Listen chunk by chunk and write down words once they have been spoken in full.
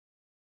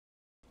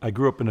I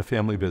grew up in a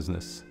family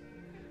business,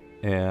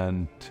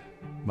 and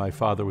my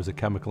father was a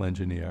chemical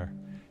engineer,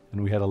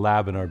 and we had a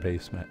lab in our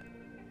basement.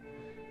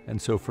 And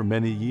so for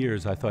many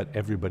years, I thought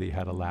everybody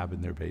had a lab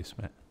in their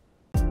basement.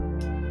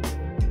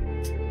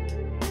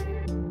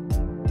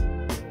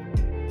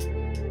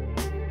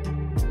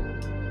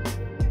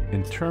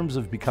 In terms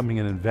of becoming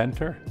an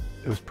inventor,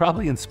 it was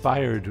probably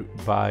inspired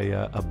by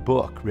a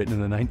book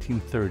written in the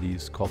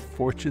 1930s called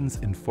Fortunes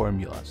and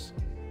Formulas.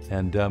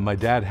 And my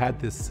dad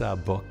had this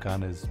book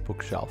on his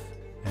bookshelf,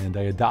 and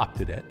I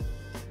adopted it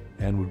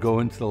and would go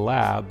into the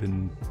lab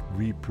and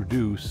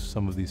reproduce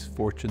some of these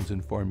fortunes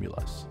and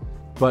formulas.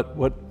 But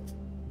what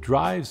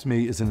drives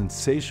me is an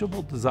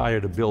insatiable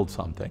desire to build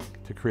something,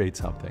 to create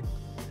something,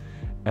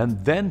 and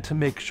then to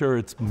make sure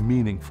it's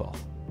meaningful.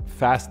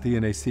 Fast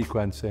DNA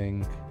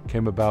sequencing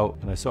came about,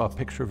 and I saw a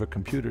picture of a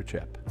computer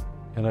chip.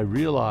 And I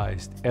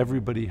realized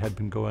everybody had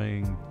been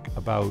going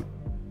about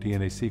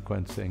DNA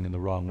sequencing in the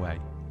wrong way.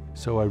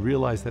 So I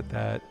realized at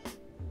that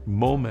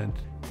moment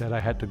that I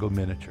had to go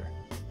miniature.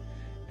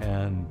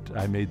 And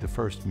I made the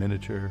first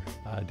miniature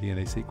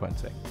DNA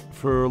sequencing.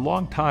 For a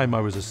long time,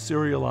 I was a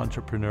serial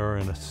entrepreneur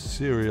and a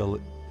serial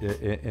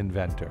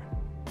inventor.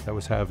 I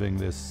was having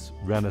this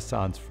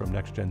renaissance from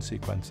next-gen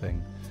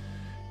sequencing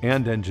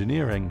and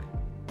engineering,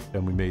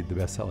 and we made the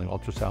best-selling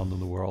ultrasound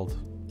in the world.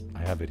 I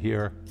have it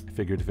here. I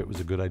figured if it was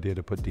a good idea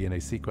to put DNA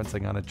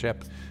sequencing on a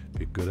chip, it'd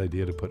be a good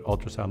idea to put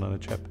ultrasound on a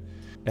chip.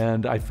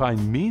 And I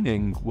find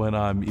meaning when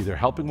I'm either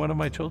helping one of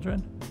my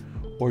children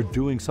or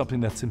doing something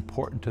that's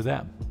important to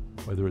them,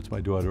 whether it's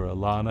my daughter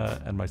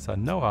Alana and my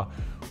son Noah,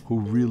 who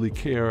really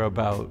care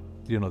about,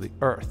 the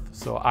earth.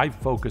 So I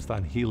focused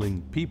on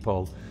healing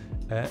people,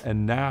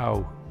 and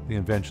now the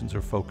inventions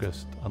are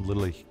focused on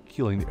literally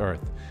healing the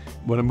earth.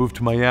 When I moved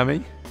to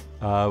Miami,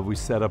 we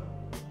set up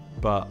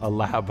a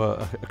lab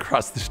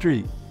across the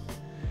street.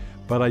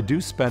 But I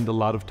do spend a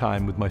lot of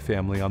time with my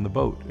family on the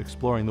boat,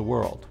 exploring the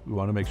world. We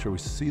want to make sure we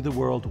see the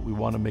world. We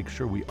want to make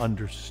sure we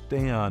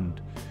understand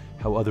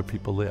how other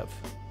people live.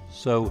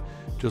 So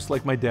just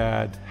like my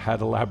dad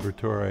had a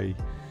laboratory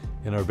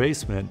in our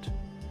basement,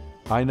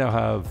 I now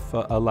have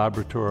a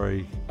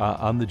laboratory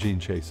on the Gene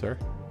Chaser.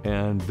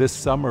 And this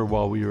summer,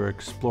 while we were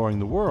exploring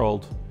the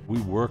world, we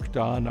worked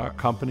on our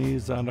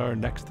companies, on our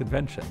next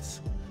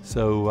inventions.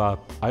 So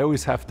I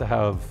always have to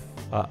have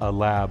a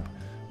lab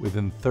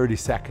within 30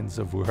 seconds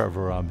of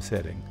wherever I'm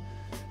sitting.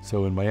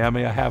 So in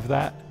Miami, I have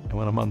that, and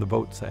when I'm on the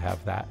boats, I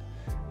have that.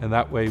 And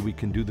that way we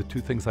can do the two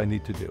things I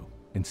need to do.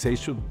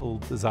 Insatiable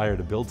desire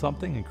to build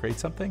something and create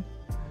something,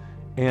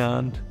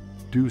 and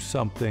do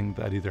something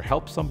that either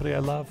helps somebody I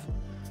love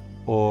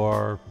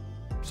or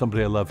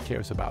somebody I love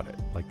cares about it,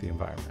 like the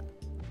environment.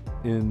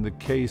 In the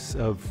case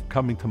of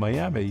coming to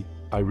Miami,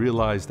 I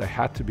realized I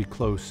had to be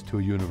close to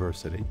a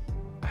university.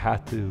 I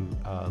had to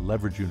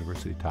leverage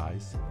university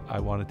ties.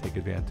 I want to take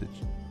advantage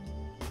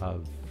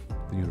of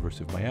the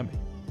University of Miami.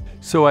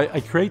 So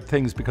I create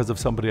things because of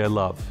somebody I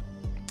love.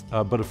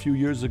 But a few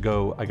years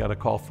ago, I got a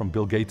call from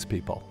Bill Gates'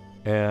 people,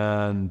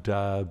 and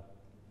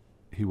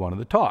he wanted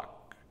to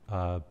talk.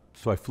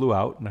 So I flew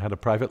out and I had a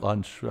private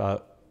lunch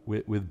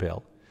with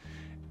Bill.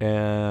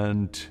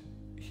 And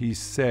he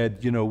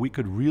said, we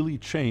could really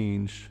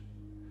change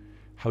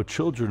how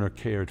children are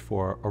cared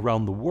for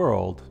around the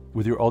world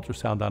with your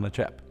ultrasound on a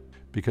chip.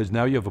 Because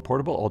now you have a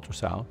portable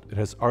ultrasound. It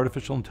has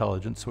artificial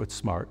intelligence, so it's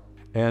smart.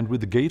 And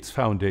with the Gates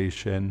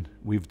Foundation,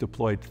 we've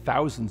deployed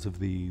thousands of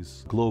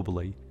these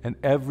globally. And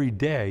every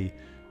day,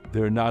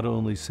 they're not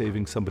only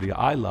saving somebody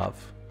I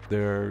love,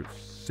 they're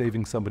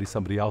saving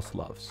somebody else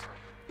loves.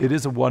 It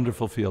is a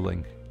wonderful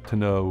feeling to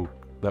know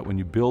that when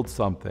you build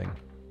something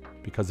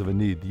because of a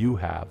need you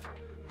have,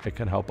 it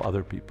can help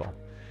other people.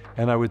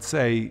 And I would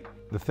say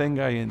the thing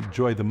I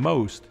enjoy the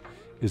most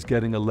is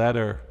getting a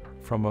letter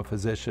from a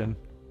physician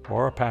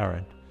or a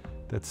parent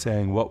that's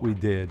saying what we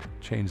did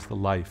changed the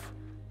life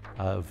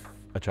of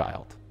a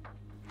child.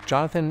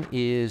 Jonathan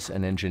is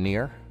an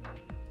engineer,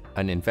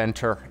 an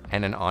inventor,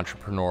 and an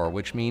entrepreneur,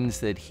 which means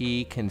that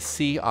he can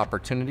see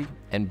opportunity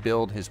and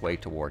build his way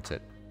towards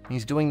it.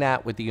 He's doing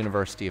that with the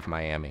University of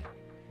Miami.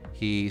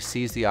 He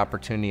sees the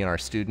opportunity in our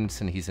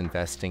students, and he's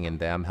investing in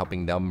them,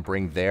 helping them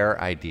bring their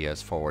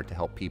ideas forward to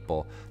help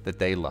people that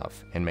they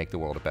love and make the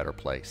world a better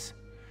place.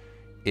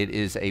 It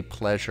is a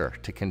pleasure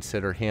to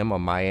consider him a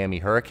Miami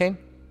Hurricane,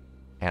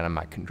 and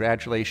my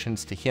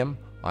congratulations to him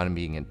on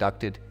being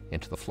inducted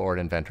into the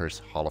Florida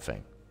Inventors Hall of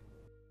Fame.